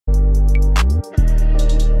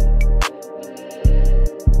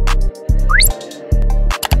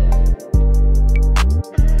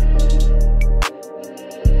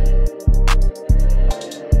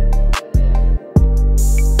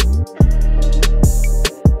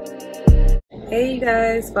Hey you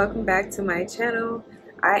guys, welcome back to my channel.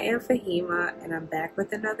 I am Fahima and I'm back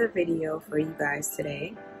with another video for you guys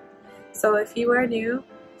today. So if you are new,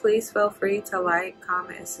 please feel free to like,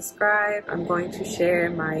 comment, and subscribe. I'm going to share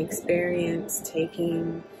my experience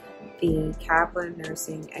taking the Kaplan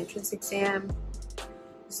nursing entrance exam.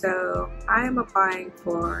 So I am applying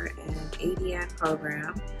for an ADN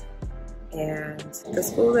program, and the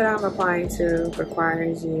school that I'm applying to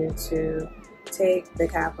requires you to take the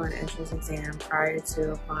Kaplan entrance exam prior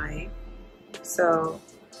to applying. So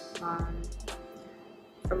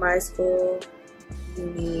for my school, you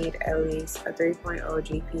need at least a 3.0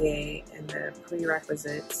 GPA in the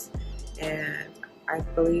prerequisites, and I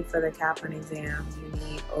believe for the Kaplan exam you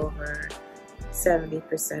need over 70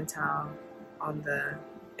 percentile on the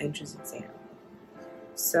entrance exam.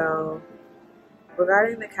 So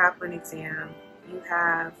regarding the Kaplan exam, you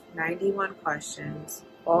have 91 questions,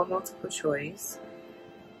 all multiple choice.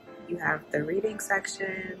 You have the reading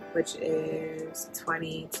section, which is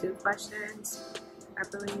 22 questions, I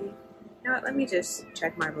believe. You know what, let me just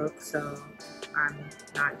check my book so I'm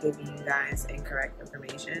not giving you guys incorrect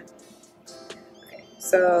information. Okay,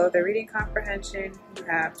 so the reading comprehension, you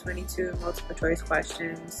have 22 multiple choice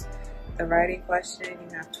questions. The writing question,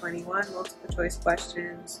 you have 21 multiple choice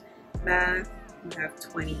questions. Math, you have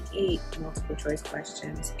 28 multiple choice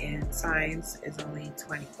questions, and science is only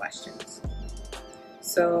 20 questions.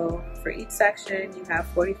 So for each section you have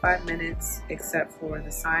 45 minutes, except for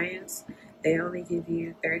the science. They only give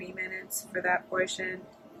you 30 minutes for that portion.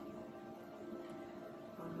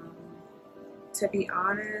 To be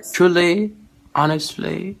honest,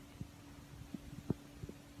 honestly,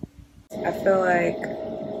 I feel like,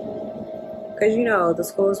 because you know the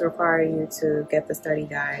schools require you to get the study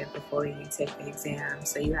guide before you take the exam,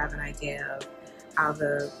 so you have an idea of how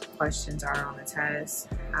the questions are on the test,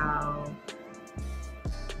 how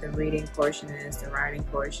the reading portion is, the writing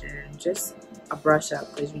portion, just a brush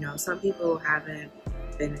up, because you know some people haven't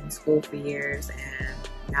been in school for years and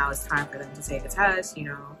now it's time for them to take a test. You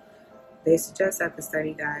know, they suggest that the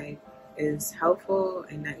study guide is helpful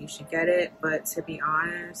and that you should get it, but to be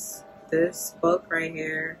honest, this book right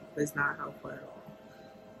here was not helpful at all.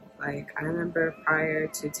 Like, I remember prior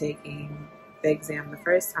to taking the exam the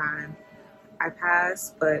first time, I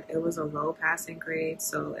passed, but it was a low passing grade,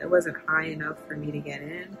 so it wasn't high enough for me to get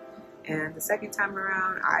in. And the second time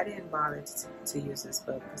around, I didn't bother to use this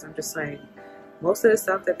book, because I'm just like, most of the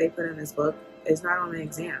stuff that they put in this book is not on the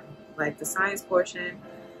exam. Like the science portion,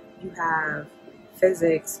 you have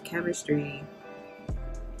physics, chemistry.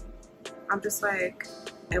 I'm just like,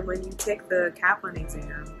 and when you take the Kaplan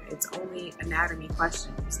exam, it's only anatomy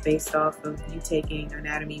questions based off of you taking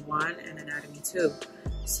anatomy 1 and anatomy 2.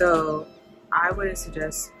 So I wouldn't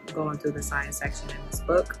suggest going through the science section in this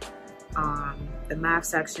book. The math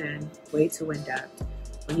section, way too in-depth.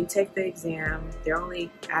 When you take the exam, they're only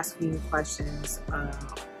asking you questions.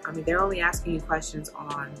 They're only asking you questions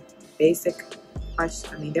on basic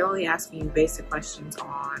questions. They're only asking you basic questions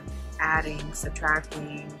on adding,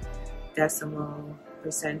 subtracting, decimal,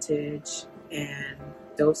 percentage, and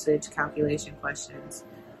dosage calculation questions.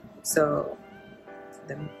 So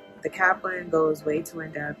the Kaplan goes way too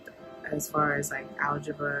in-depth as far as like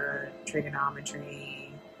algebra,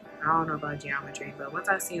 trigonometry. I don't know about geometry, but once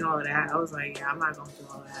I seen all of that, I was like, yeah, I'm not going through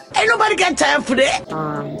all that. ain't nobody got time for that.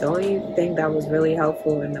 The only thing that was really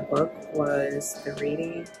helpful in the book was the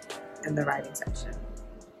reading and the writing section.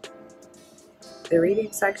 The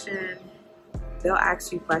reading section, they'll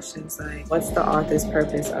ask you questions like, what's the author's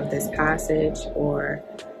purpose of this passage, or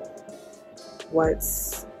what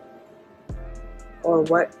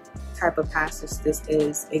type of passage this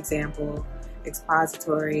is. Example,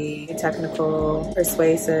 expository, technical,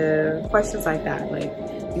 persuasive, questions like that. Like,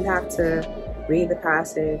 you have to read the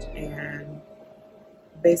passage, and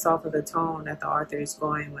based off of the tone that the author is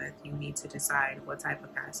going with, you need to decide what type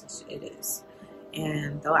of passage it is.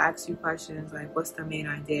 And they'll ask you questions like, what's the main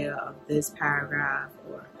idea of this paragraph,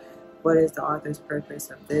 or what is the author's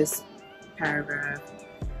purpose of this paragraph,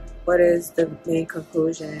 what is the main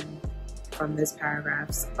conclusion from this paragraph.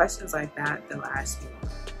 Questions like that they'll ask you.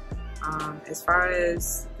 As far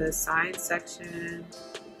as the science section,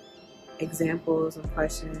 examples of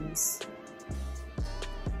questions,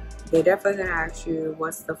 they're definitely going to ask you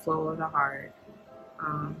what's the flow of the heart.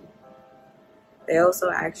 They also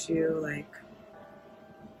ask you like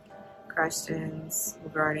questions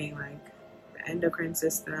regarding like the endocrine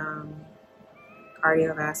system,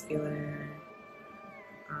 cardiovascular,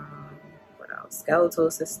 skeletal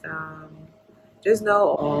system. Just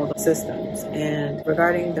know all the systems. And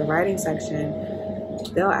regarding the writing section,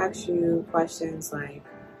 they'll ask you questions like,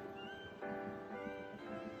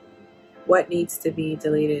 what needs to be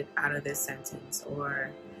deleted out of this sentence,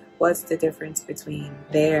 or what's the difference between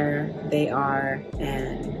there, they are,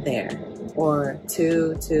 and there, or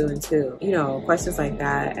two, and two, you know, questions like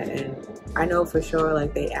that. And I know for sure,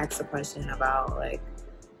 like, they ask a question about like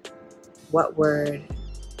what word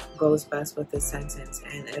goes best with this sentence,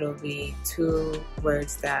 and it'll be two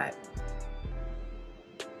words that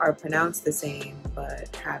are pronounced the same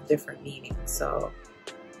but have different meanings. So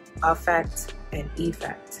affect and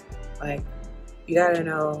effect, like, you gotta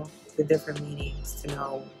know the different meanings to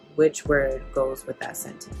know which word goes with that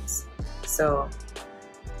sentence. So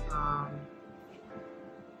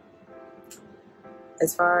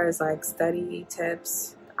as far as like study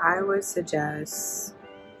tips, I would suggest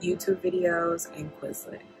YouTube videos and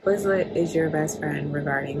Quizlet. Quizlet is your best friend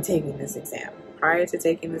regarding taking this exam. Prior to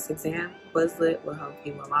taking this exam, Quizlet will help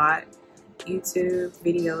you a lot. YouTube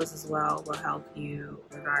videos as well will help you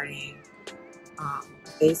regarding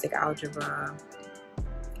basic algebra.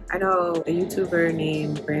 I know a YouTuber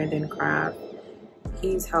named Brandon Craft.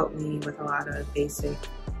 He's helped me with a lot of basic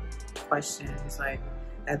questions like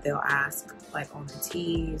that they'll ask like on the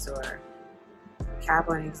T's or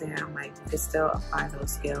Kaplan exam. Like, you can still apply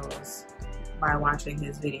those skills by watching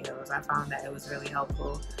his videos. I found that it was really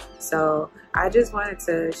helpful. So I just wanted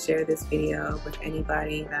to share this video with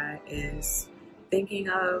anybody that is thinking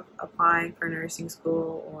of applying for nursing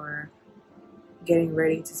school or getting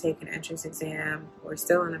ready to take an entrance exam, or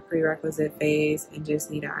still in the prerequisite phase and just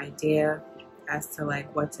need an idea as to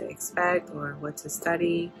like what to expect or what to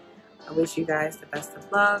study. I wish you guys the best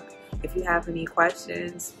of luck. If you have any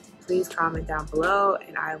questions, please comment down below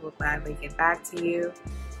and I will gladly get back to you.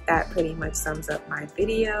 That pretty much sums up my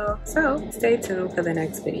video. So stay tuned for the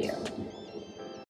next video.